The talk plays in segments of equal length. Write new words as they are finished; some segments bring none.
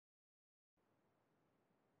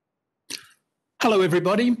Hello,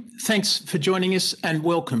 everybody. Thanks for joining us and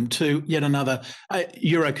welcome to yet another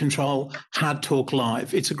EUROCONTROL Hard Talk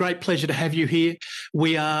Live. It's a great pleasure to have you here.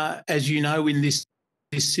 We are, as you know, in this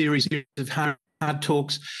series of hard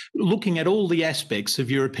talks, looking at all the aspects of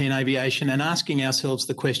European aviation and asking ourselves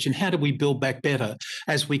the question, how do we build back better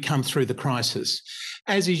as we come through the crisis?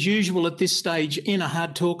 As is usual at this stage in a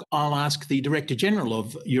hard talk, I'll ask the Director General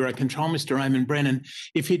of EUROCONTROL, Mr. Eamon Brennan,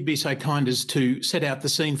 if he'd be so kind as to set out the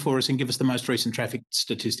scene for us and give us the most recent traffic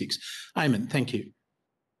statistics. Eamon, thank you.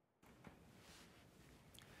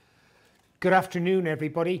 Good afternoon,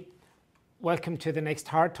 everybody. Welcome to the next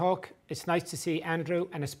Hard Talk. It's nice to see Andrew,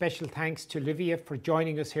 and a special thanks to Livia for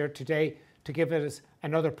joining us here today to give us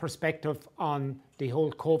another perspective on the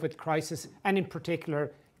whole COVID crisis and in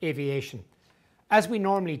particular aviation. As we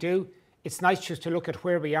normally do, it's nice just to look at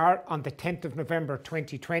where we are on the 10th of November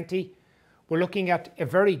 2020. We're looking at a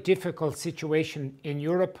very difficult situation in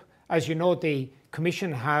Europe. As you know, the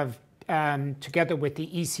Commission have, together with the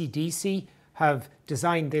ECDC, have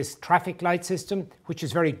designed this traffic light system, which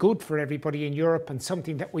is very good for everybody in Europe and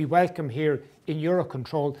something that we welcome here in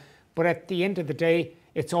Eurocontrol. But at the end of the day,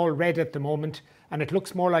 it's all red at the moment, and it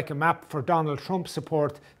looks more like a map for Donald Trump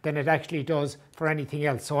support than it actually does for anything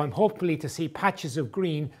else. So I'm hopefully to see patches of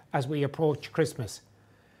green as we approach Christmas.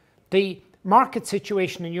 The market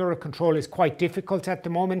situation in Eurocontrol is quite difficult at the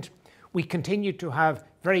moment. We continue to have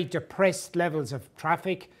very depressed levels of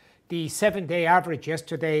traffic. The 7-day average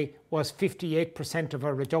yesterday was 58% of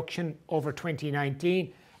a reduction over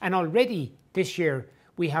 2019. And already this year,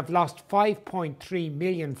 we have lost 5.3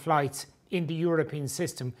 million flights in the European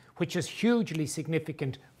system, which is hugely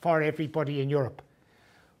significant for everybody in Europe.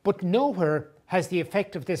 But nowhere has the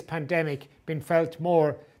effect of this pandemic been felt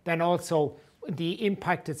more than also the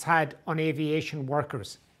impact it's had on aviation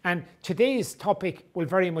workers. And today's topic will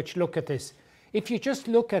very much look at this. If you just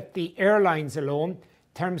look at the airlines alone,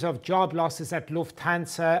 in terms of job losses at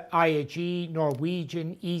Lufthansa, IAG,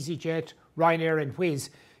 Norwegian, EasyJet, Ryanair and Wizz,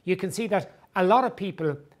 you can see that a lot of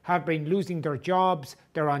people have been losing their jobs,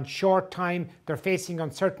 they're on short time, they're facing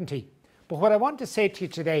uncertainty. But what I want to say to you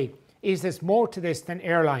today is there's more to this than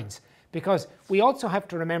airlines, because we also have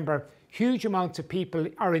to remember huge amounts of people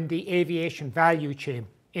are in the aviation value chain.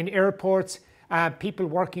 In airports, people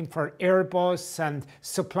working for Airbus and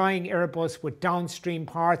supplying Airbus with downstream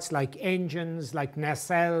parts like engines, like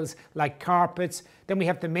nacelles, like carpets. Then we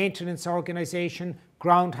have the maintenance organisation,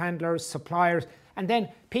 ground handlers, suppliers, and then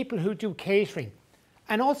people who do catering.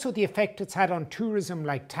 And also the effect it's had on tourism,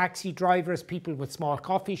 like taxi drivers, people with small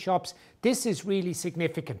coffee shops. This is really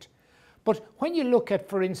significant. But when you look at,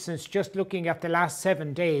 for instance, just looking at the last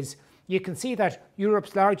 7 days, you can see that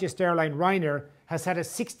Europe's largest airline, Ryanair, has had a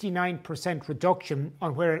 69% reduction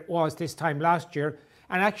on where it was this time last year.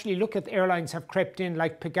 And actually look at the airlines have crept in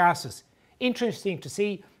like Pegasus. Interesting to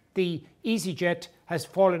see the EasyJet has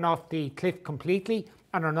fallen off the cliff completely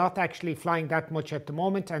and are not actually flying that much at the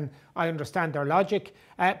moment, and I understand their logic.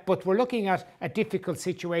 But we're looking at a difficult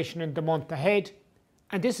situation in the month ahead.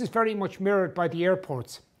 And this is very much mirrored by the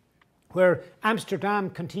airports, where Amsterdam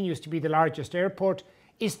continues to be the largest airport.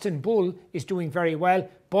 Istanbul is doing very well,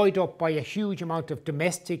 buoyed up by a huge amount of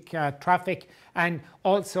domestic traffic, and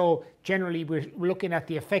also generally we're looking at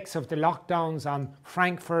the effects of the lockdowns on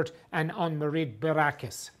Frankfurt and on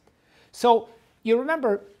Madrid-Barajas. So you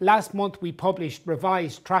remember last month we published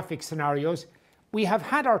revised traffic scenarios. We have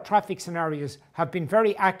had our traffic scenarios have been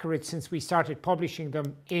very accurate since we started publishing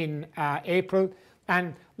them in April.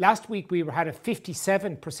 And last week we had a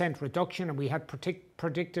 57% reduction, and we had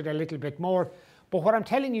predicted a little bit more. But what I'm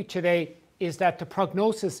telling you today is that the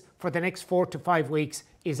prognosis for the next 4 to 5 weeks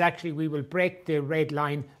is actually we will break the red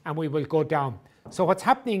line and we will go down. So what's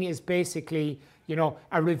happening is basically, you know,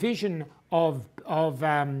 a revision of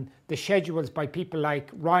the schedules by people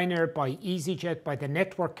like Ryanair, by EasyJet, by the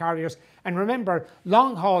network carriers. And remember,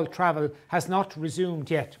 long-haul travel has not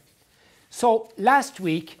resumed yet. So last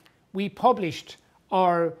week we published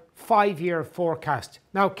our 5-year forecast.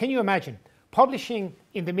 Now, can you imagine publishing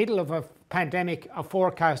in the middle of a pandemic, a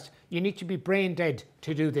forecast? You need to be brain dead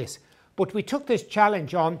to do this. But we took this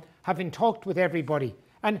challenge on, having talked with everybody.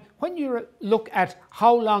 And when you look at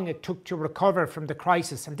how long it took to recover from the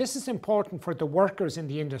crisis, and this is important for the workers in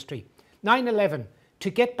the industry, 9/11, to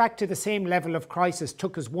get back to the same level of crisis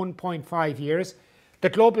took us 1.5 years. The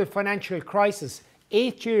global financial crisis,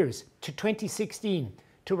 8 years to 2016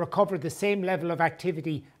 to recover the same level of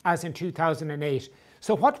activity as in 2008.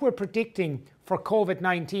 So what we're predicting for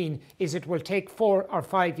COVID-19 is it will take 4 or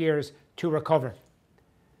 5 years to recover.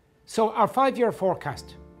 So our 5-year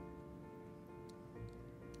forecast.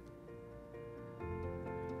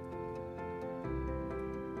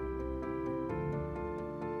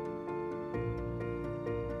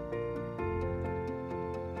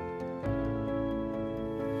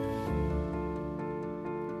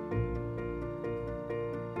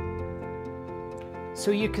 So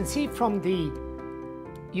you can see from the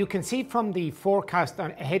forecast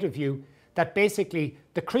ahead of you that basically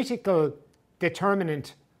the critical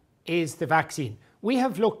determinant is the vaccine. We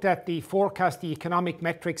have looked at the forecast, the economic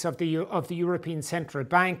metrics of the European Central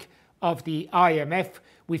Bank, of the IMF.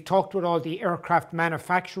 We've talked with all the aircraft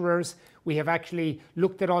manufacturers. We have actually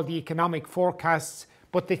looked at all the economic forecasts.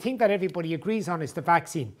 But the thing that everybody agrees on is the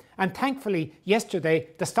vaccine. And thankfully, yesterday,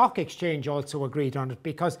 the stock exchange also agreed on it,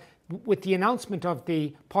 because with the announcement of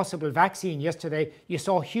the possible vaccine yesterday, you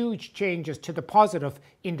saw huge changes to the positive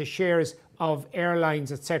in the shares of airlines,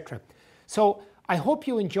 etc. So I hope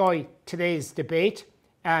you enjoy today's debate.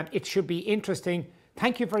 It should be interesting.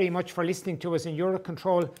 Thank you very much for listening to us in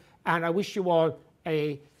EUROCONTROL, and I wish you all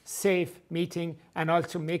a safe meeting, and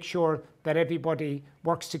also make sure that everybody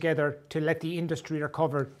works together to let the industry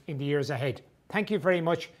recover in the years ahead. Thank you very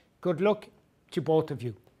much. Good luck to both of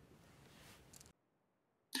you.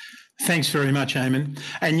 Thanks very much, Eamon.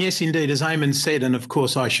 And yes, indeed, as Eamon said, and of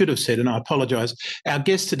course I should have said, and I apologise, our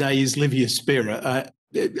guest today is Livia Spera.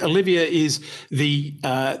 Livia is the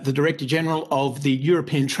Director General of the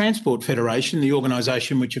European Transport Federation, the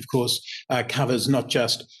organisation which, of course, covers not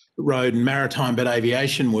just road and maritime, but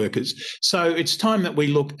aviation workers. So it's time that we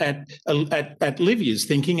look at Livia's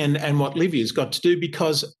thinking and what Livia's got to do,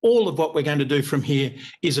 because all of what we're going to do from here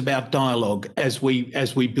is about dialogue as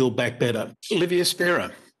we build back better. Livia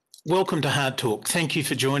Spera, welcome to Hard Talk. Thank you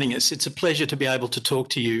for joining us. It's a pleasure to be able to talk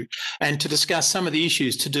to you and to discuss some of the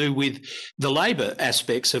issues to do with the labour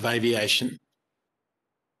aspects of aviation.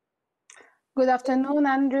 Good afternoon,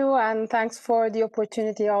 Andrew, and thanks for the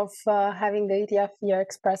opportunity of having the ETF here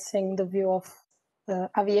expressing the view of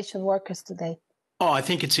aviation workers today. Oh, I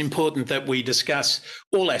think it's important that we discuss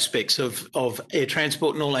all aspects of air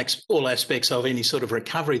transport and all aspects of any sort of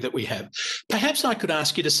recovery that we have. Perhaps I could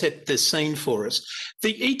ask you to set the scene for us.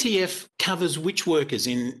 The ETF covers which workers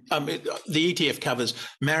in, the ETF covers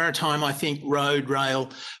maritime, I think, road, rail,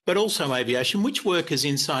 but also aviation. Which workers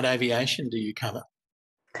inside aviation do you cover?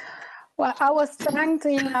 Well, our strength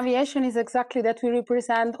in aviation is exactly that we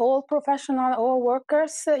represent all professional, all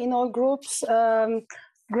workers in all groups,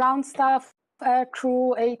 ground staff, air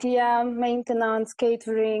crew, ATM, maintenance,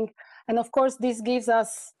 catering. And of course, this gives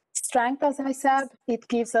us strength, as I said. It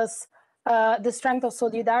gives us the strength of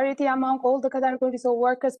solidarity among all the categories of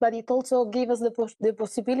workers, but it also gives us the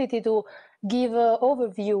possibility to give an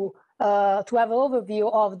overview, to have an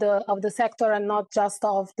overview of the sector and not just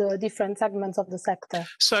of the different segments of the sector.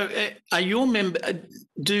 So are your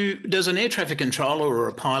does an air traffic controller or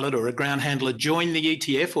a pilot or a ground handler join the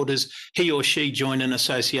ETF, or does he or she join an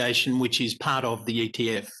association which is part of the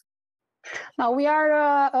ETF? Now, we are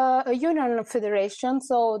a union federation,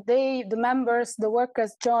 so the members, the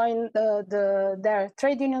workers join their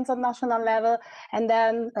trade unions at national level, and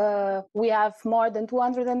then we have more than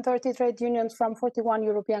 230 trade unions from 41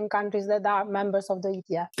 European countries that are members of the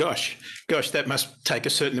ETF. Gosh, that must take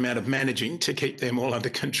a certain amount of managing to keep them all under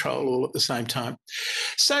control all at the same time.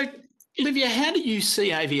 So, Livia, how do you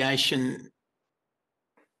see aviation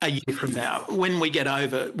a year from now, when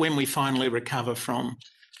we finally recover from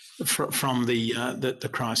the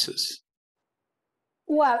crisis?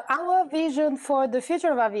 Well, our vision for the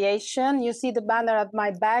future of aviation, you see the banner at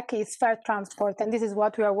my back, is fair transport, and this is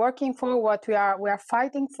what we are working for, what we are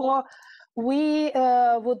fighting for. We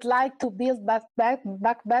would like to build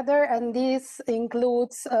back better, and this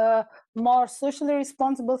includes a more socially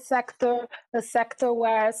responsible sector, a sector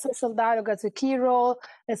where social dialogue has a key role,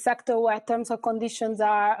 a sector where terms and conditions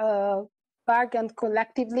are bargained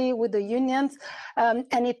collectively with the unions,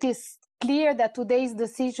 and it is clear that today's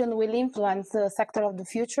decision will influence the sector of the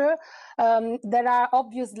future. There are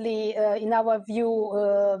obviously, in our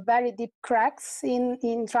view, very deep cracks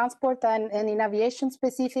in transport and in aviation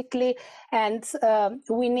specifically, and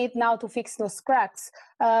we need now to fix those cracks.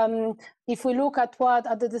 If we look at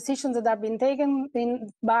the decisions that have been taken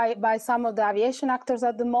by some of the aviation actors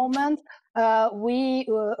at the moment, we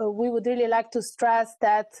would really like to stress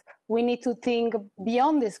that we need to think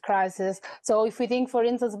beyond this crisis. So if we think, for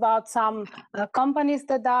instance, about some companies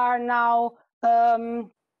that are now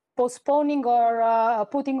postponing or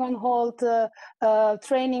putting on hold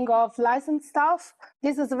training of licensed staff,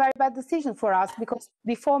 this is a very bad decision for us, because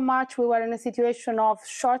before March we were in a situation of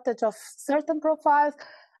shortage of certain profiles.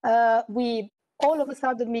 We all of a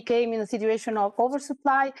sudden became in a situation of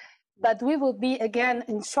oversupply, but we will be again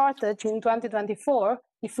in shortage in 2024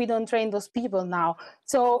 if we don't train those people now.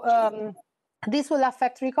 So this will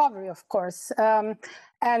affect recovery, of course.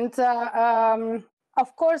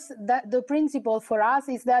 Of course, the principle for us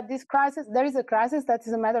is that this crisis, there is a crisis that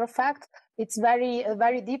is a matter of fact. It's very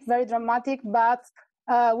deep, very dramatic, but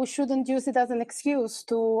we shouldn't use it as an excuse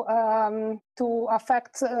to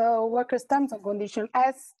affect workers' terms and conditions,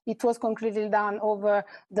 as it was concretely done over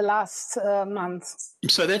the last months.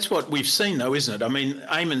 So that's what we've seen, though, isn't it? I mean,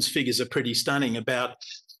 Eamon's figures are pretty stunning about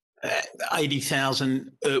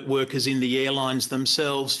 80,000 workers in the airlines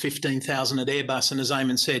themselves, 15,000 at Airbus, and as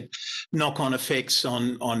Eamon said, knock-on effects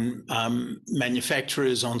on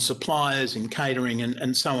manufacturers, on suppliers, in catering,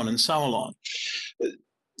 and so on and so on.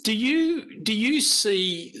 Do you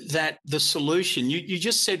see that the solution? You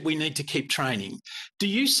just said we need to keep training. Do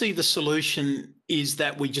you see the solution is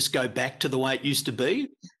that we just go back to the way it used to be?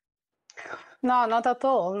 No, not at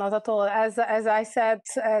all. Not at all. As I said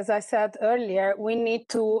earlier, we need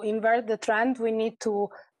to invert the trend. We need to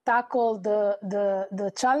tackle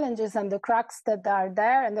the challenges and the cracks that are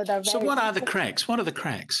there and that are. So, what are the cracks? What are the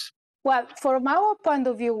cracks? Well, from our point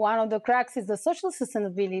of view, one of the cracks is the social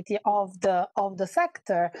sustainability of the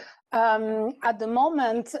sector. At the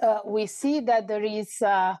moment, we see that there is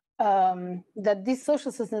that this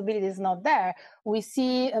social sustainability is not there. We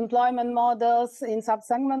see employment models in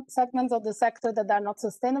segments of the sector that are not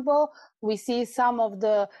sustainable. We see some of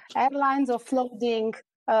the airlines offloading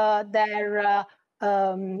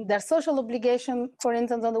their social obligation, for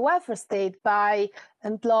instance, on the welfare state by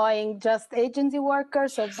employing just agency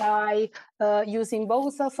workers or by using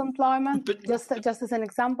both self-employment, just as an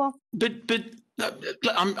example. But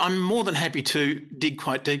I'm more than happy to dig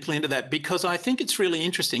quite deeply into that, because I think it's really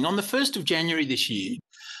interesting. On the 1st of January this year,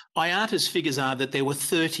 IATA's figures are that there were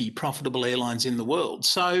 30 profitable airlines in the world.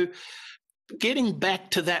 So getting back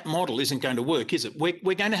to that model isn't going to work, is it?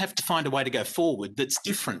 We're going to have to find a way to go forward that's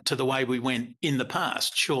different to the way we went in the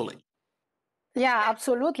past, surely. Yeah,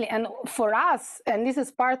 absolutely. And for us, and this is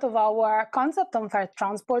part of our concept on fair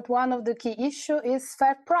transport, one of the key issues is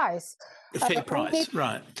fair price. Fair price,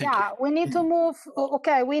 right. We need to move.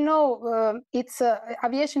 Okay, we know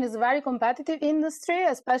aviation is a very competitive industry,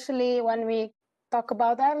 especially when we talk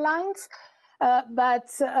about airlines. But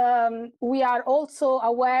we are also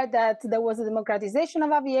aware that there was a democratization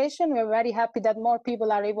of aviation. We're very happy that more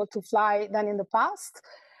people are able to fly than in the past.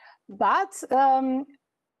 But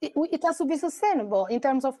it has to be sustainable in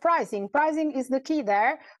terms of pricing. Pricing is the key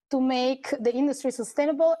there to make the industry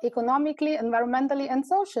sustainable economically, environmentally, and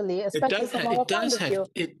socially, especially from our point of view.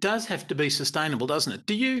 It does have to be sustainable, doesn't it?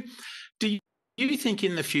 Do you think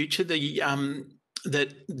in the future that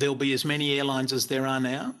there'll be as many airlines as there are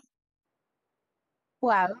now?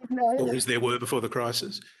 Well, or as there were before the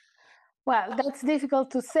crisis? Well, that's difficult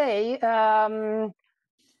to say.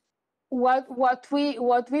 What we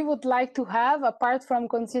would like to have, apart from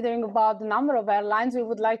considering about the number of airlines, we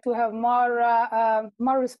would like to have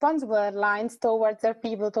more responsible airlines towards their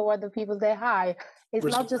people, toward the people they hire.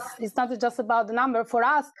 It's not just about the number. For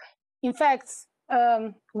us, in fact,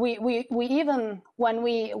 we even when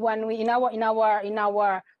we in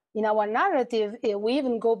our narrative, we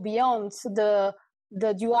even go beyond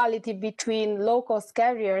the duality between low-cost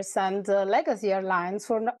carriers and legacy airlines.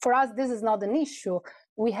 For us, this is not an issue.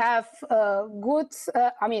 We have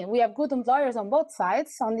we have good employers on both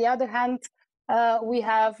sides. On the other hand, we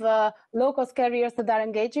have low-cost carriers that are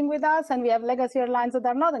engaging with us, and we have legacy airlines that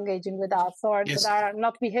are not engaging with us or that are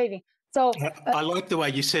not behaving. So I like the way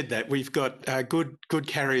you said that. We've got good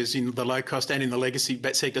carriers in the low cost and in the legacy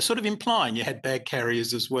sector, sort of implying you had bad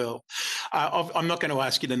carriers as well. I'm not going to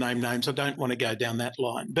ask you to name names. I don't want to go down that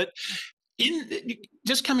line. But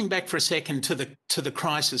just coming back for a second to the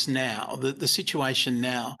crisis now, the situation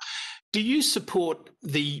now, do you support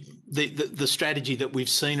the strategy that we've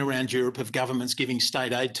seen around Europe of governments giving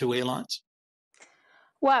state aid to airlines?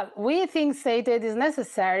 Well, we think state aid is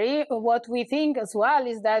necessary. What we think as well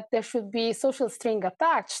is that there should be social string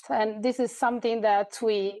attached. And this is something that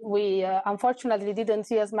we unfortunately didn't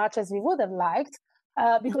see as much as we would have liked.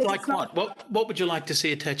 Because like what would you like to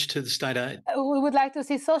see attached to the state aid? We would like to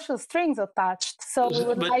see social strings attached. So we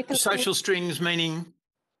would like to social strings meaning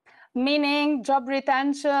job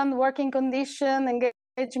retention, working condition, engagement,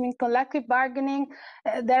 collective bargaining.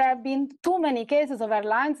 There have been too many cases of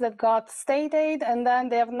airlines that got state aid and then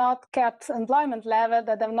they have not kept employment level,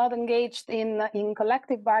 that have not engaged in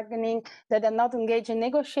collective bargaining, that have not engaged in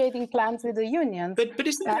negotiating plans with the unions. But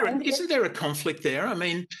isn't there a conflict there? I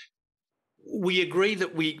mean, we agree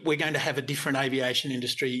that we're going to have a different aviation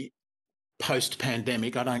industry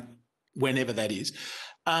post-pandemic, whenever that is.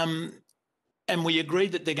 And we agree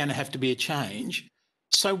that they're going to have to be a change.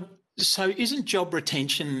 So isn't job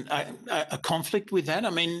retention a conflict with that? I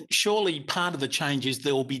mean, surely part of the change is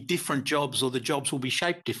there will be different jobs or the jobs will be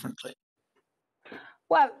shaped differently.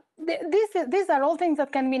 Well, These are all things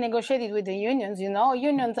that can be negotiated with the unions.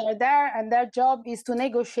 Unions are there, and their job is to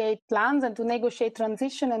negotiate plans and to negotiate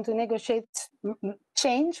transition and to negotiate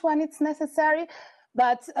change when it's necessary.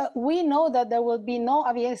 But we know that there will be no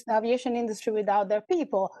aviation industry without their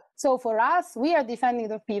people. So for us, we are defending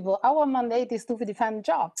the people. Our mandate is to defend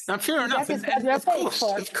jobs. Now, fair enough. That is what we are paid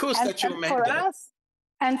for. Of course, that's your mandate.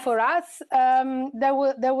 For us, there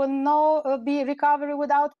will no be recovery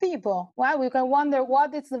without people. Well, we can wonder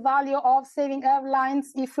what is the value of saving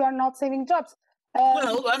airlines if we are not saving jobs.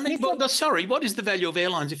 Sorry, what is the value of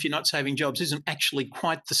airlines if you're not saving jobs isn't actually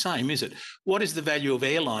quite the same, is it? What is the value of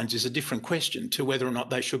airlines is a different question to whether or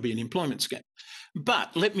not they should be an employment scheme.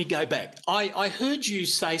 But let me go back. I heard you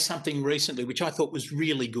say something recently which I thought was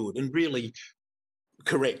really good and really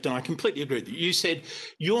correct, and I completely agree with you. You said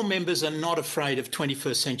your members are not afraid of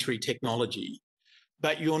 21st century technology,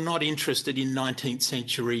 but you're not interested in 19th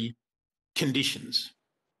century conditions.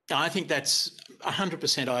 I think that's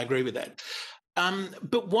 100%, I agree with that.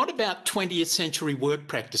 But what about 20th century work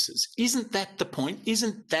practices? Isn't that the point?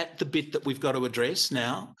 Isn't that the bit that we've got to address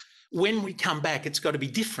now? When we come back, it's got to be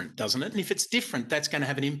different, doesn't it? And if it's different, that's going to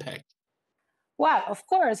have an impact. Well, of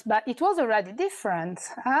course, but it was already different.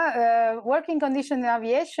 Working conditions in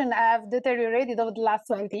aviation have deteriorated over the last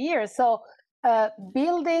 20 years. So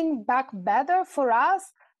building back better for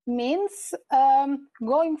us means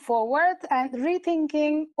going forward and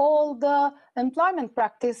rethinking all the employment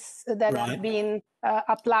practice that have been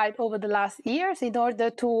applied over the last years in order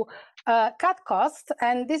to cut costs.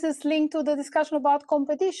 And this is linked to the discussion about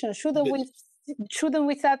competition. Shouldn't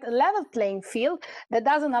we set a level playing field that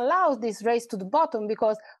doesn't allow this race to the bottom,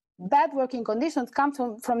 because bad working conditions come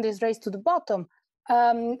from this race to the bottom.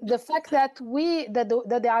 The fact that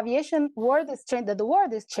the aviation world is changing, that the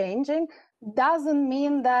world is changing, doesn't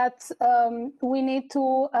mean that we need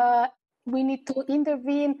to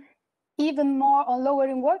intervene even more on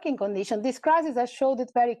lowering working conditions. This crisis has showed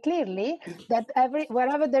it very clearly that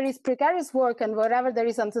wherever there is precarious work and wherever there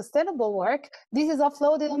is unsustainable work, this is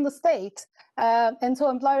offloaded on the state. And so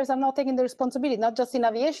employers are not taking the responsibility, not just in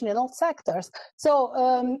aviation, in all sectors.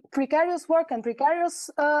 So precarious work and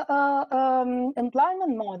precarious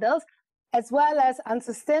employment models, as well as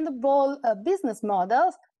unsustainable business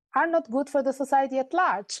models, are not good for the society at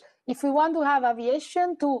large. If we want to have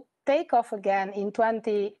aviation to take off again in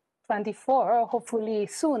 2024, or hopefully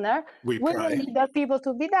sooner, we will need that people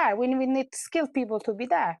to be there. We need skilled people to be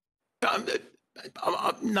there.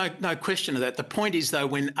 No question of that. The point is, though,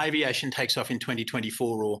 when aviation takes off in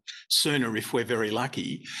 2024 or sooner, if we're very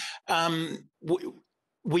lucky,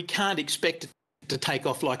 we can't expect it to take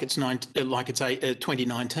off like it's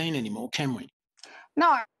 2019 anymore, can we?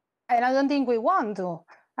 No, and I don't think we want to.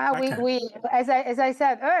 As I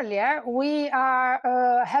said earlier, we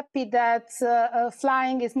are happy that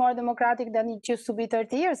flying is more democratic than it used to be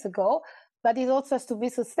 30 years ago, but it also has to be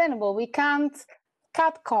sustainable. We can't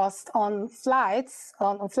cut costs on flights,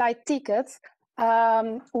 on flight tickets,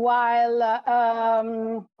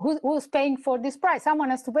 while who's paying for this price? Someone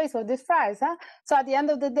has to pay for this price. Huh? So at the end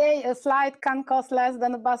of the day, a flight can cost less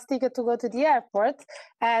than a bus ticket to go to the airport.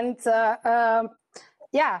 And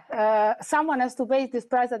someone has to pay this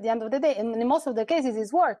price at the end of the day. And in most of the cases,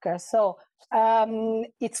 it's workers. So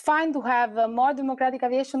it's fine to have a more democratic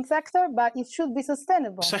aviation sector, but it should be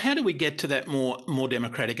sustainable. So how do we get to that more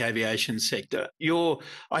democratic aviation sector?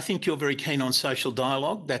 I think you're very keen on social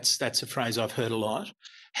dialogue. That's a phrase I've heard a lot.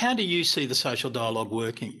 How do you see the social dialogue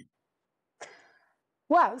working?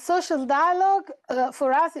 Well, social dialogue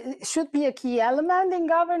for us should be a key element in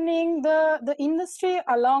governing the industry,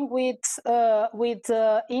 along with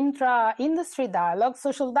intra-industry dialogue.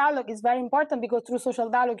 Social dialogue is very important because through social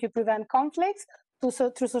dialogue you prevent conflicts.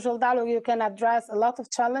 Through social dialogue you can address a lot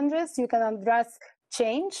of challenges. You can address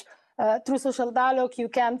change. Through social dialogue you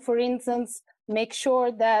can, for instance, make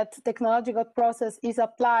sure that technological process is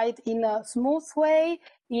applied in a smooth way,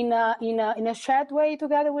 in a shared way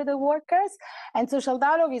together with the workers. And social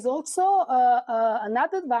dialogue is also an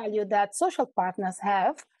added value that social partners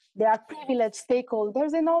have. They are privileged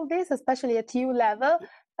stakeholders in all this, especially at EU level,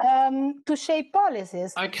 to shape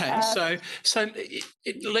policies. Okay,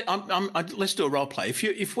 let's do a role play. If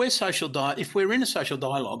we're in a social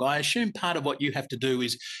dialogue, I assume part of what you have to do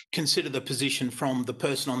is consider the position from the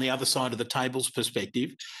person on the other side of the table's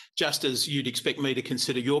perspective, just as you'd expect me to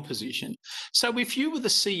consider your position. So if you were the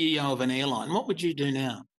CEO of an airline, what would you do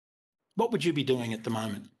now? What would you be doing at the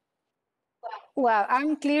moment? Well,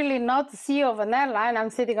 I'm clearly not the CEO of an airline. I'm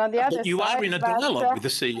sitting on the other side. But you are in a dialogue with the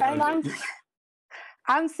CEO.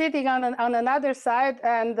 I'm sitting on another side,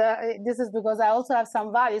 and this is because I also have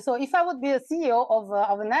some value. So if I would be a CEO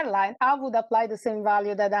of an airline, I would apply the same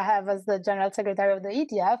value that I have as the general secretary of the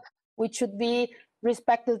ETF, which should be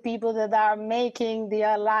respected people that are making the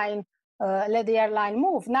airline, let the airline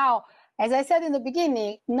move. Now, as I said in the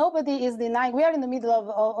beginning, nobody is denying, we are in the middle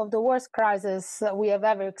of the worst crisis we have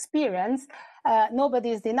ever experienced.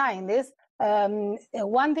 Nobody is denying this.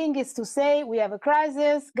 One thing is to say, we have a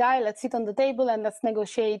crisis, let's sit on the table and let's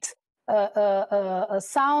negotiate a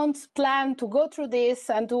sound plan to go through this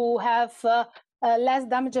and to have less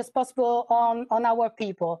damage as possible on our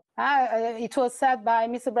people. It was said by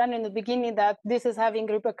Mr. Brenner in the beginning that this is having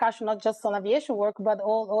repercussion not just on aviation work, but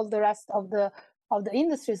all the rest of the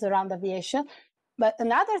industries around aviation. But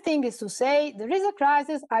another thing is to say, there is a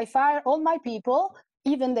crisis, I fire all my people,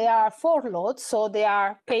 even they are furloughed, so they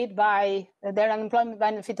are paid by, their unemployment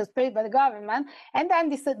benefit is paid by the government, and then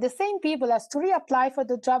the same people has to reapply for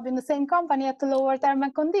the job in the same company at a lower term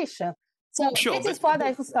and condition. So sure, this is what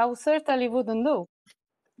I certainly wouldn't do.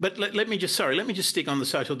 But let me just stick on the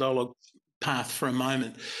social dialogue path for a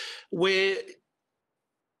moment, where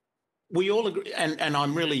we all agree, and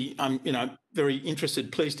I'm very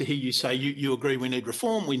interested, pleased to hear you say you agree we need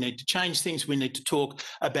reform, we need to change things, we need to talk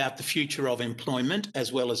about the future of employment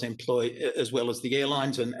as well as the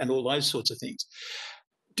airlines and all those sorts of things.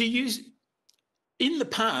 In the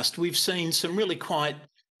past, we've seen some really quite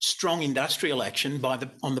strong industrial action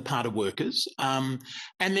on the part of workers. And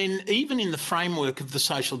then even in the framework of the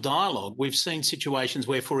social dialogue, we've seen situations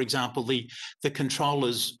where, for example, the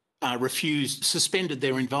controllers suspended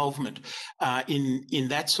their involvement in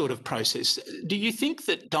that sort of process. Do you think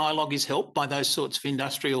that dialogue is helped by those sorts of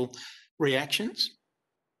industrial reactions?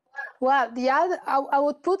 Well, I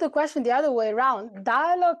would put the question the other way around.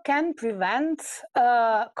 Dialogue can prevent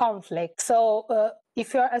conflict. So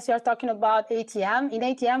as you're talking about ATM, in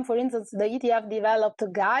ATM, for instance, the ETF developed a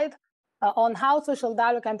guide on how social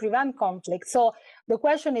dialogue can prevent conflict. So the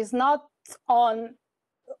question is not on,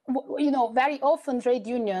 very often trade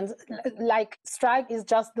unions, like strike is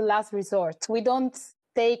just the last resort. We don't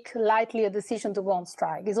take lightly a decision to go on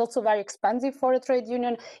strike. It's also very expensive for a trade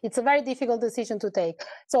union. It's a very difficult decision to take.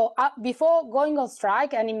 So before going on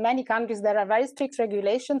strike, and in many countries there are very strict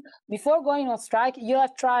regulations, before going on strike, you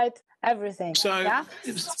have tried everything.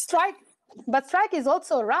 But strike is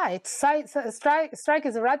also a right. Strike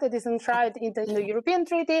is a right that is enshrined in the European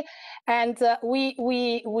Treaty, and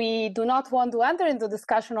we do not want to enter into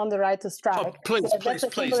discussion on the right to strike. Please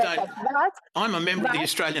don't. I'm a member of the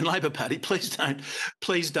Australian Labor Party.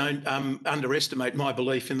 Please don't underestimate my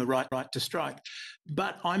belief in the right to strike.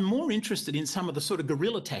 But I'm more interested in some of the sort of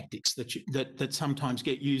guerrilla tactics that sometimes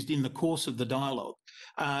get used in the course of the dialogue.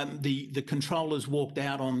 The controllers walked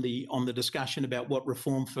out on the discussion about what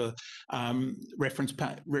reform for reference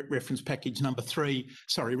period number 3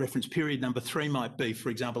 might be. For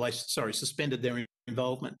example, they suspended their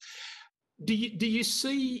involvement. Do you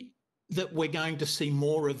see that we're going to see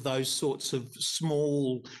more of those sorts of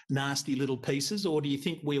small, nasty little pieces, or do you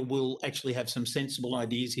think we will actually have some sensible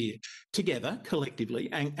ideas here together, collectively,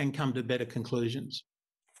 and come to better conclusions?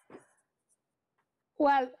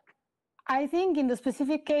 Well, I think in the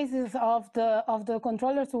specific cases of the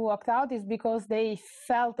controllers who walked out is because they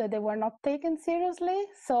felt that they were not taken seriously.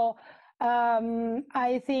 So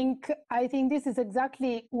I think this is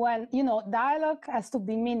exactly when, dialogue has to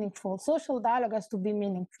be meaningful. Social dialogue has to be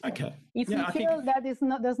meaningful. Okay. If we feel that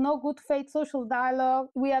there's no good faith social dialogue,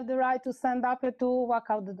 we have the right to stand up and to walk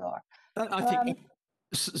out the door. I think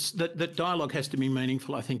that dialogue has to be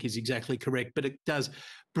meaningful, I think, is exactly correct. But it does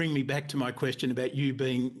bring me back to my question about you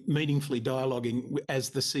being meaningfully dialoguing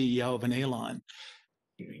as the CEO of an airline.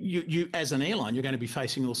 You as an airline, you're going to be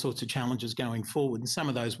facing all sorts of challenges going forward, and some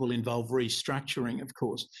of those will involve restructuring, of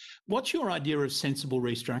course. What's your idea of sensible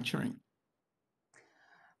restructuring?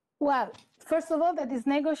 Well, first of all, that is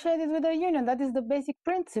negotiated with the union. That is the basic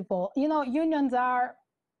principle. Unions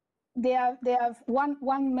they have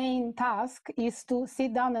one main task is to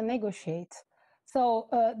sit down and negotiate. So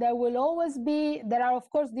there are of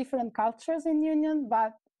course different cultures in union,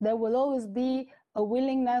 but there will always be a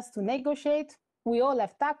willingness to negotiate. We all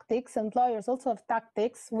have tactics. Employers also have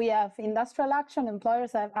tactics. We have industrial action.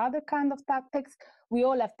 Employers have other kind of tactics. We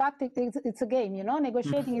all have tactics. It's a game,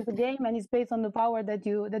 Negotiating is a game, and it's based on the power that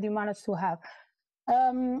you manage to have.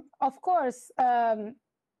 Of course,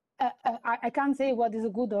 I can't say what is a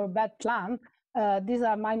good or bad plan. These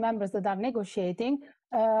are my members that are negotiating,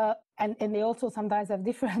 and they also sometimes have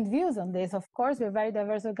different views on this. Of course, we're a very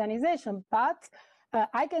diverse organization, but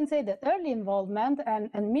I can say that early involvement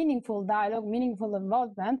and meaningful dialogue, meaningful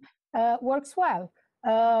involvement works well.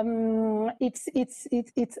 it's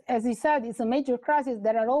as you said, it's a major crisis.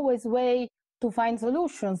 There are always ways to find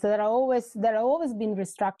solutions. There are always been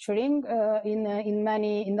restructuring in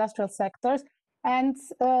many industrial sectors, and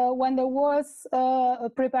when there was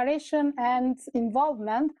preparation and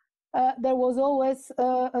involvement, there was always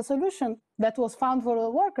a solution that was found for the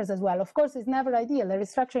workers as well. Of course, it's never ideal. The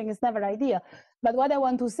restructuring is never ideal. But what I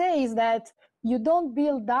want to say is that you don't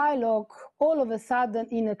build dialogue all of a sudden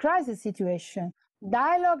in a crisis situation.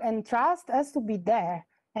 Dialogue and trust has to be there.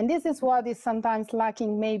 And this is what is sometimes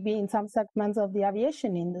lacking maybe in some segments of the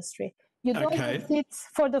aviation industry. You don't sit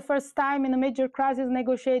for the first time in a major crisis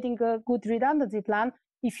negotiating a good redundancy plan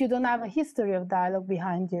if you don't have a history of dialogue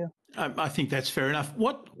behind you. I think that's fair enough.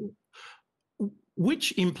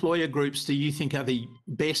 Which employer groups do you think are the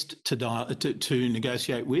best to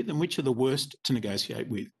negotiate with, and which are the worst to negotiate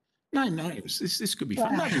with? No names. This could be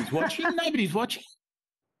fun. Nobody's watching. Nobody's watching.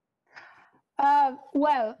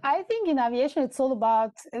 Well, I think in aviation it's all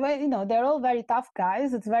about, they're all very tough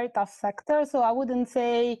guys. It's a very tough sector. So I wouldn't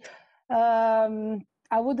say,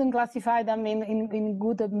 I wouldn't classify them in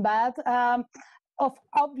good and bad.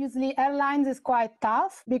 Obviously, airlines is quite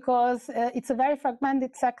tough because it's a very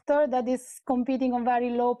fragmented sector that is competing on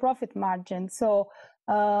very low profit margins. So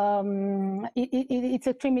it's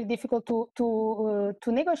extremely difficult to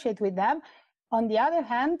negotiate with them. On the other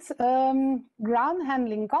hand, ground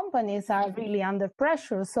handling companies are really under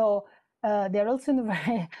pressure. So they're also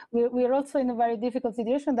we're also in a very difficult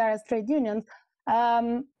situation. There are trade unions.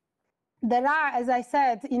 There are, as I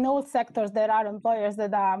said, in all sectors, there are employers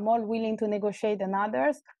that are more willing to negotiate than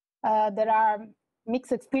others. There are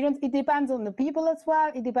mixed experience. It depends on the people as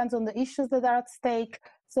well. It depends on the issues that are at stake.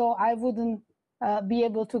 So I wouldn't be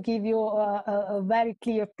able to give you a very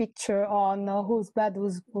clear picture on who's bad,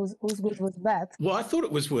 who's good, who's bad. Well, I thought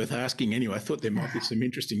it was worth asking anyway. I thought there might be some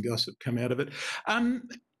interesting gossip come out of it.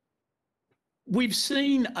 We've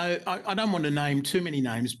seen, I don't want to name too many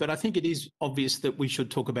names, but I think it is obvious that we should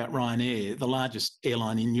talk about Ryanair, the largest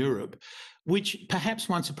airline in Europe, which perhaps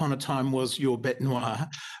once upon a time was your bête noire,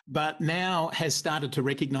 but now has started to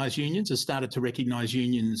recognise unions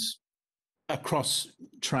across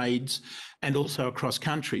trades and also across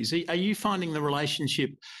countries. Are you finding the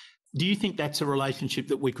relationship, do you think that's a relationship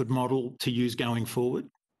that we could model to use going forward?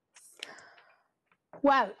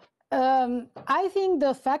 Well, I think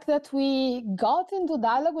the fact that we got into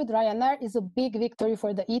dialogue with Ryanair is a big victory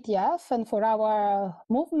for the ETF and for our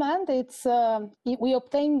movement. We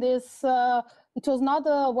obtained this, it was not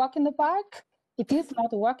a walk in the park. It is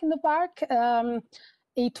not a walk in the park.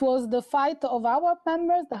 It was the fight of our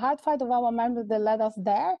members, the hard fight of our members that led us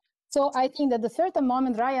there. So I think that at a certain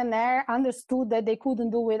moment, Ryanair understood that they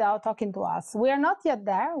couldn't do without talking to us. We are not yet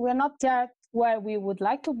there. We're not yet where we would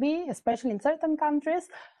like to be, especially in certain countries.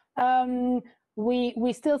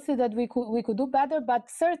 We still see that we could do better, but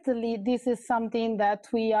certainly this is something that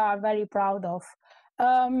we are very proud of.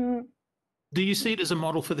 Do you see it as a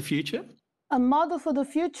model for the future? A model for the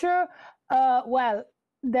future? Well,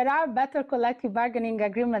 there are better collective bargaining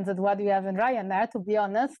agreements than what we have in Ryanair, to be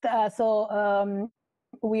honest. So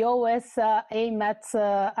we always aim at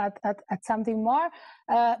something more.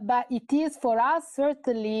 But it is for us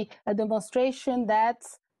certainly a demonstration that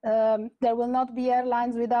there will not be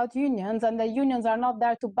airlines without unions, and the unions are not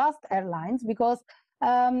there to bust airlines, because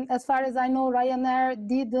as far as I know, Ryanair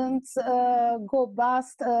didn't go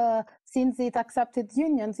bust since it accepted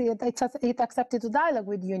unions. It accepted to dialogue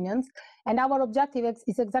with unions, and our objective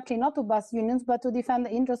is exactly not to bust unions, but to defend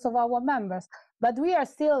the interests of our members. But there's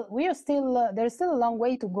still a long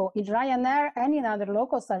way to go in Ryanair and in other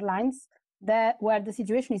low-cost airlines where the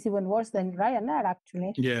situation is even worse than Ryanair,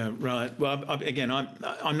 actually. Yeah, right. Well,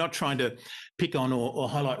 I'm not trying to pick on or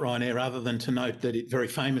highlight Ryanair, other than to note that it very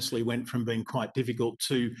famously went from being quite difficult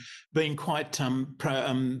to being quite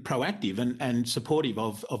proactive and supportive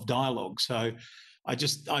of dialogue. So I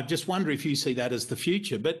just wonder if you see that as the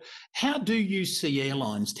future. But how do you see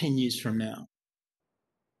airlines 10 years from now?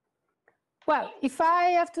 Well, if I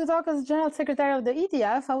have to talk as General Secretary of the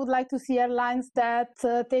ETF, I would like to see airlines that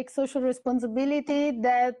take social responsibility,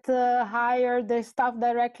 that hire their staff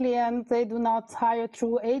directly and they do not hire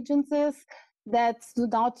through agencies, that do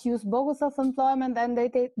not use bogus self-employment, and they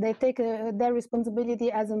take their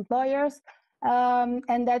responsibility as employers,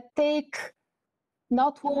 and that take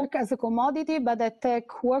not work as a commodity, but that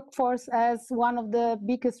take workforce as one of the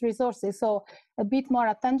biggest resources. So a bit more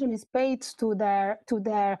attention is paid to their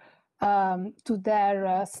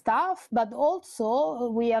staff, but also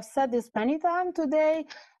we have said this many times today.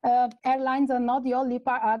 Airlines are not the only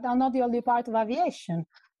part of aviation.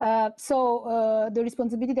 So the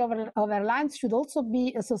responsibility of airlines should also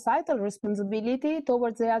be a societal responsibility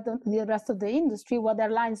towards the rest of the industry. What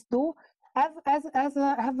airlines do have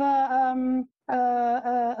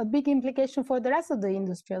a big implication for the rest of the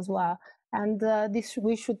industry as well, and this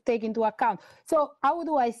we should take into account. So how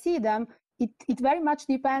do I see them? It very much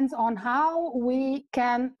depends on how we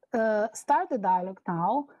can start the dialogue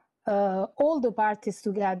now, all the parties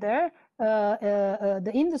together,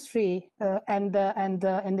 the industry and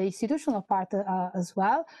the institutional part as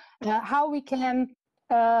well. How we can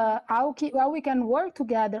work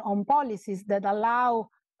together on policies that allow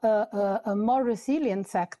a more resilient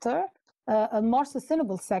sector, a more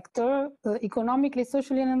sustainable sector, economically,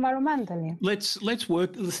 socially, and environmentally. Let's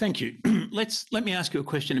work. Thank you. Let me ask you a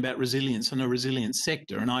question about resilience and a resilient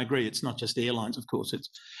sector. And I agree, it's not just airlines, of course.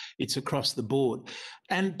 It's across the board.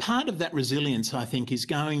 And part of that resilience, I think, is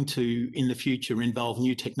going to, in the future, involve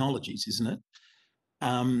new technologies, isn't it?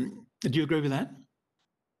 Do you agree with that?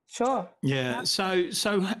 Sure. Yeah. So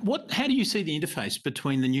how do you see the interface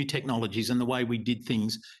between the new technologies and the way we did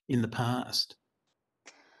things in the past?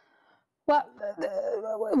 Well,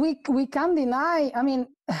 we can't deny, I mean,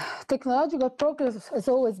 technological progress has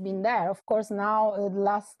always been there. Of course, now, the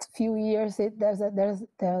last few years,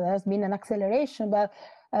 there's been an acceleration, but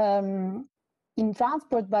in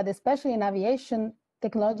transport, but especially in aviation,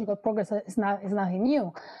 technological progress is nothing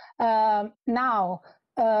new. Now,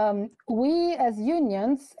 we as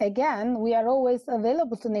unions, again, we are always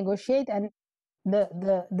available to negotiate, and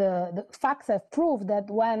the facts have proved that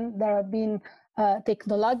when there have been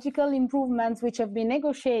technological improvements which have been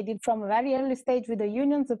negotiated from a very early stage with the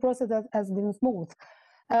unions, the process has been smooth.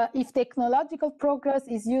 If technological progress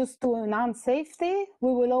is used to enhance safety,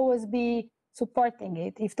 we will always be supporting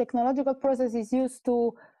it. If technological process is used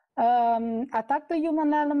to attack the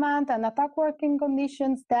human element and attack working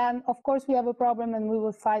conditions, then of course we have a problem and we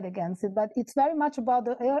will fight against it. But it's very much about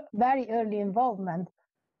the very early involvement.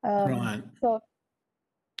 Right.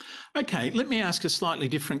 Okay, let me ask a slightly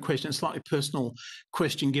different question, a slightly personal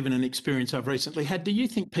question, given an experience I've recently had. Do you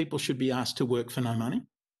think people should be asked to work for no money?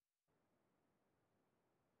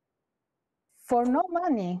 For no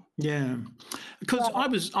money? Yeah, because I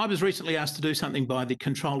was recently asked to do something by the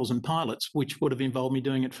controllers and pilots, which would have involved me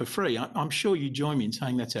doing it for free. I'm sure you join me in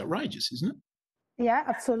saying that's outrageous, isn't it? Yeah,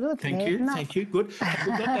 absolutely. Thank you. No. Thank you. Good. Have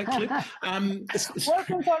we got that clip?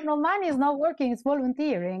 Working for no money is not working, it's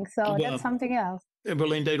volunteering. So that's something else.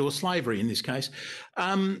 Well, indeed, or slavery in this case.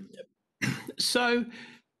 So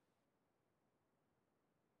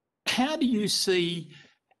how do you see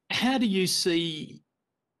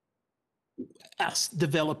us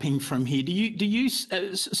developing from here?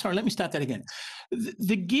 Sorry, let me start that again.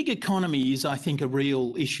 The gig economy is, I think, a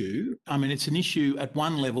real issue. I mean, it's an issue at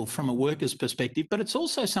one level from a worker's perspective, but it's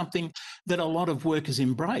also something that a lot of workers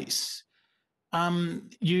embrace.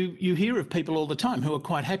 You hear of people all the time who are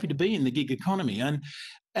quite happy to be in the gig economy, and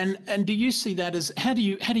do you see that as how do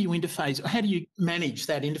you interface? How do you manage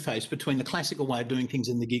that interface between the classical way of doing things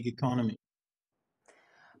and the gig economy?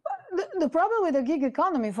 The problem with the gig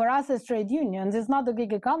economy for us as trade unions is not the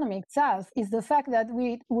gig economy itself, is the fact that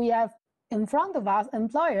we have in front of us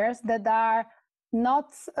employers that are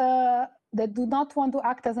not that do not want to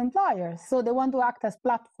act as employers, so they want to act as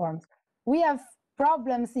platforms. We have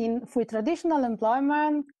problems with traditional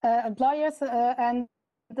employers and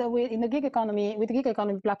in the gig economy, with gig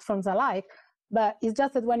economy platforms alike. But it's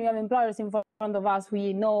just that when you have employers in front of us,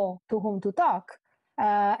 we know to whom to talk.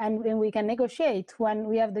 And we can negotiate. When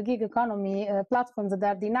we have the gig economy platforms that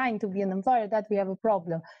are denying to be an employer, that we have a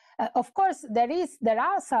problem. Of course, there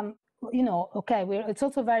are some, it's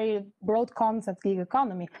also a very broad concept, gig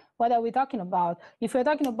economy. What are we talking about? If we're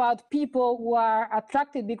talking about people who are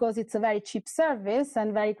attracted because it's a very cheap service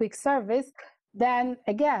and very quick service, then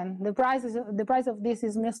again, the price of this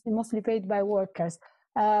is mostly paid by workers.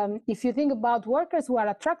 If you think about workers who are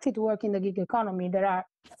attracted to work in the gig economy, there are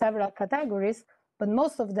several categories, but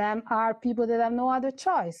most of them are people that have no other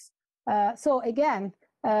choice. So again,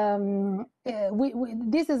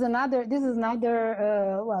 this is another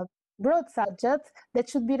broad subject that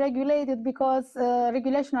should be regulated, because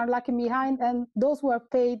regulation are lagging behind, and those who are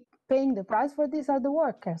paying the price for this are the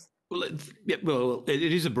workers. Well,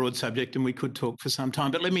 it is a broad subject and we could talk for some time,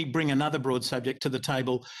 but let me bring another broad subject to the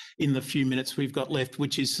table in the few minutes we've got left,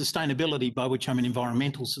 which is sustainability, by which I mean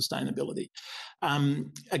environmental sustainability.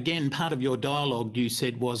 Again, part of your dialogue, you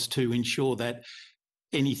said, was to ensure that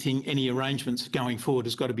any arrangements going forward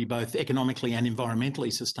has got to be both economically and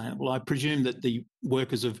environmentally sustainable. I presume that the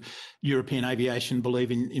workers of European aviation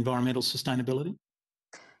believe in environmental sustainability?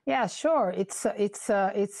 Yeah, sure. It's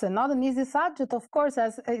not an easy subject, of course,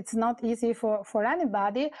 as it's not easy for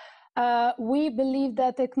anybody. We believe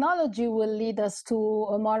that technology will lead us to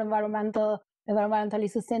a more environmentally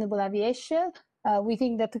sustainable aviation. We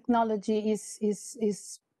think that technology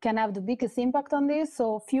can have the biggest impact on this.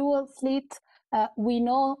 So fuel fleet, we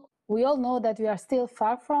all know that we are still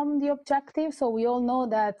far from the objective. So we all know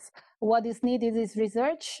that what is needed is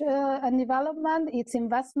research and development, it's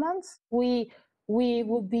investments. We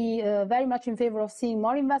would be very much in favor of seeing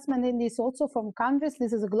more investment in this also from countries.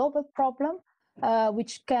 This is a global problem,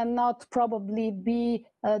 which cannot probably be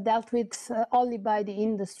dealt with only by the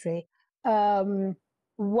industry.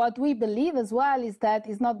 What we believe as well is that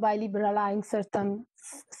it's not by liberalizing certain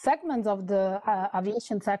segments of the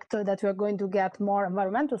aviation sector that we are going to get more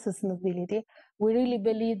environmental sustainability. We really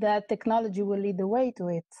believe that technology will lead the way to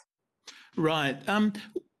it. Right.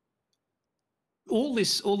 All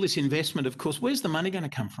this investment, of course, where's the money going to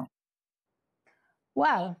come from?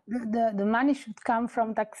 Well, the money should come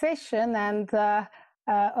from taxation, and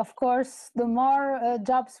of course, the more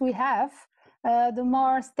jobs we have, the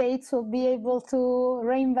more states will be able to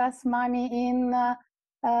reinvest money in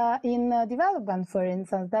development, for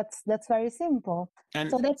instance. That's very simple. And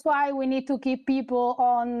so that's why we need to keep people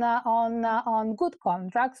on good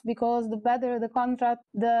contracts, because the better the contract,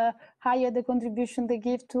 the higher the contribution they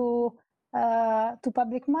give to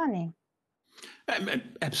public money.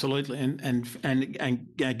 Absolutely, and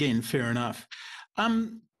again, fair enough.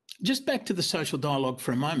 Just back to the social dialogue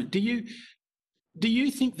for a moment. Do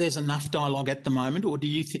you think there's enough dialogue at the moment, or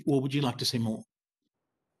would you like to see more?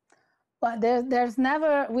 Well, there's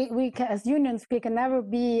never, we can, as unions, we can never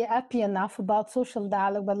be happy enough about social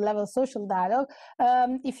dialogue, but level of social dialogue.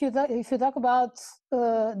 If you talk about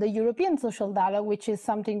the European social dialogue, which is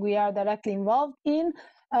something we are directly involved in,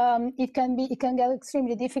 it can get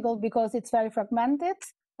extremely difficult because it's very fragmented.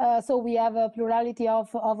 So we have a plurality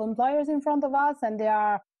of employers in front of us, and they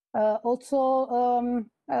are also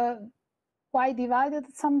quite divided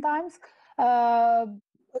sometimes.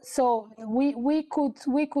 So we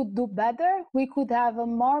could do better. We could have a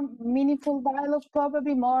more meaningful dialogue,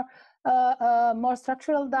 probably more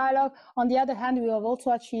structural dialogue. On the other hand, we have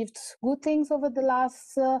also achieved good things over the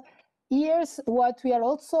last years. What we are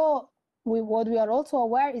also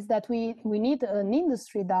aware is that we need an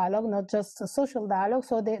industry dialogue, not just a social dialogue,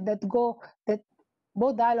 so that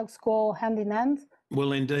both dialogues go hand in hand.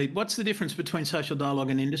 Well, indeed. What's the difference between social dialogue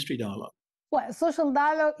and industry dialogue? Well, social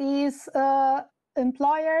dialogue is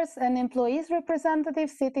employers and employees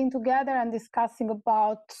representatives sitting together and discussing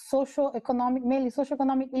about mainly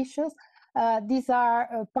socio-economic issues. These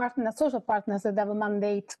are social partners that have a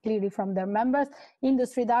mandate clearly from their members.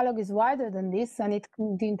 Industry dialogue is wider than this, and it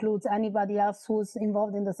includes anybody else who's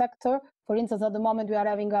involved in the sector. For instance, at the moment, we are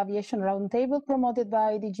having Aviation Roundtable promoted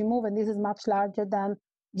by DG Move, and this is much larger than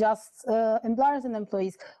just employers and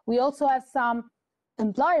employees. We also have some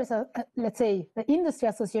employers, let's say the industry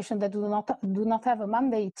association, that do not have a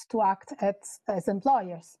mandate to act as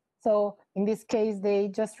employers. So in this case, they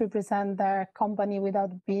just represent their company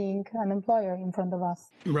without being an employer in front of us.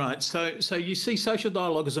 Right. So you see social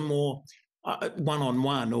dialogue as a more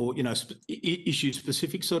one-on-one or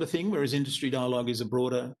issue-specific sort of thing, whereas industry dialogue is a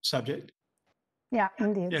broader subject. Yeah,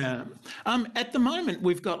 indeed. Yeah. At the moment,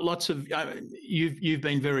 we've got lots of. You've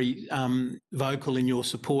been very vocal in your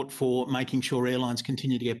support for making sure airlines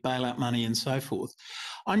continue to get bailout money and so forth.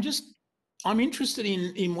 I'm interested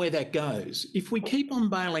in where that goes. If we keep on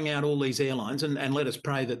bailing out all these airlines, and let us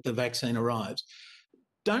pray that the vaccine arrives,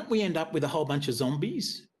 don't we end up with a whole bunch of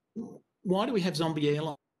zombies? Why do we have zombie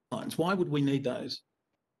airlines? Why would we need those?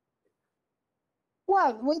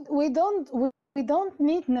 Well, we don't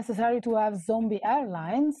need necessarily to have zombie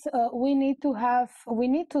airlines. We need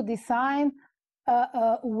to design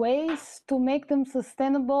ways to make them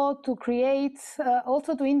sustainable, to create,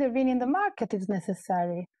 also to intervene in the market if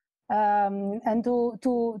necessary, and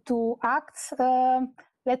to act,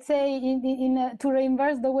 let's say, to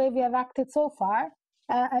reverse the way we have acted so far,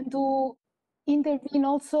 and to intervene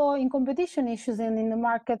also in competition issues and in the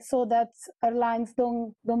market, so that airlines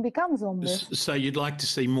don't become zombies. So you'd like to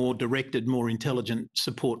see more directed, more intelligent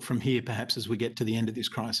support from here, perhaps, as we get to the end of this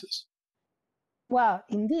crisis? Well,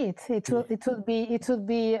 indeed, it would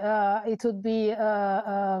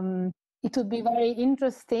be very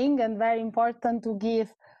interesting and very important to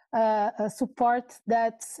give support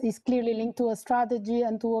that is clearly linked to a strategy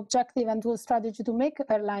and to objective and to a strategy to make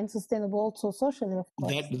airlines sustainable, also socially, of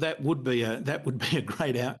course. That would be a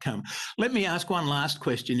great outcome. Let me ask one last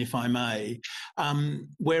question, if I may.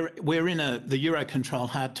 We're in the EUROCONTROL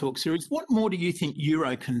Hard Talk series. What more do you think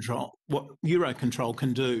EUROCONTROL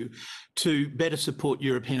can do to better support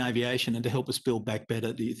European aviation and to help us build back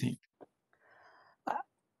better, do you think?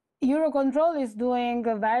 EUROCONTROL is doing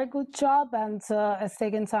a very good job and has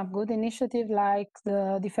taken some good initiative, like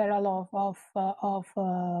the deferral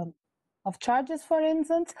of charges, for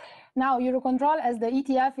instance. Now, EUROCONTROL, as the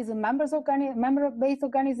ETF, is a member-based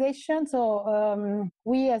organization. So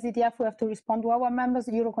we, as ETF, we have to respond to our members.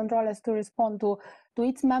 EUROCONTROL has to respond to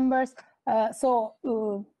its members.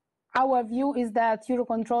 Our view is that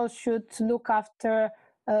EUROCONTROL should look after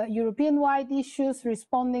European-wide issues,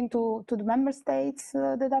 responding to the member states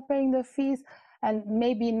that are paying the fees, and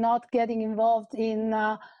maybe not getting involved in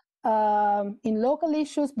local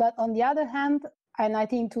issues. But on the other hand, and I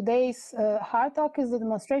think today's Hard Talk is a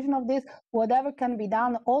demonstration of this, whatever can be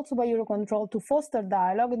done also by EUROCONTROL to foster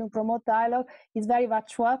dialogue and to promote dialogue is very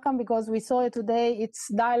much welcome, because we saw it today.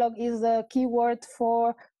 Dialogue is a key word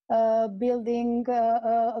for building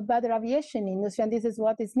a better aviation industry, and this is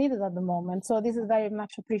what is needed at the moment. So this is very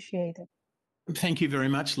much appreciated. Thank you very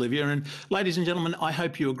much, Livia. And ladies and gentlemen, I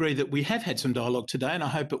hope you agree that we have had some dialogue today, and I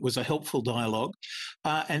hope it was a helpful dialogue.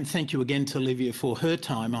 And thank you again to Livia for her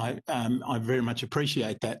time. I very much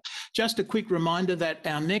appreciate that. Just a quick reminder that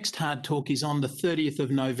our next Hard Talk is on the 30th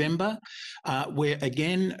of November. We're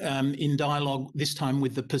again in dialogue, this time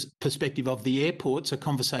with the perspective of the airports, a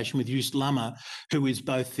conversation with Joost Lammer, who is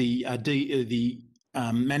both the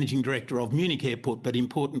Managing Director of Munich Airport, but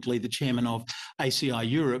importantly the Chairman of ACI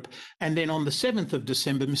Europe. And then on the 7th of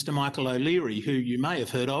December, Mr. Michael O'Leary, who you may have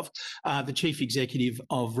heard of, the Chief Executive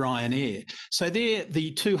of Ryanair. So they're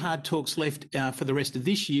the two Hard Talks left for the rest of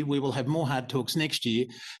this year. We will have more Hard Talks next year.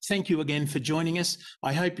 Thank you again for joining us.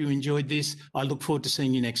 I hope you enjoyed this. I look forward to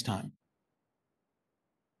seeing you next time.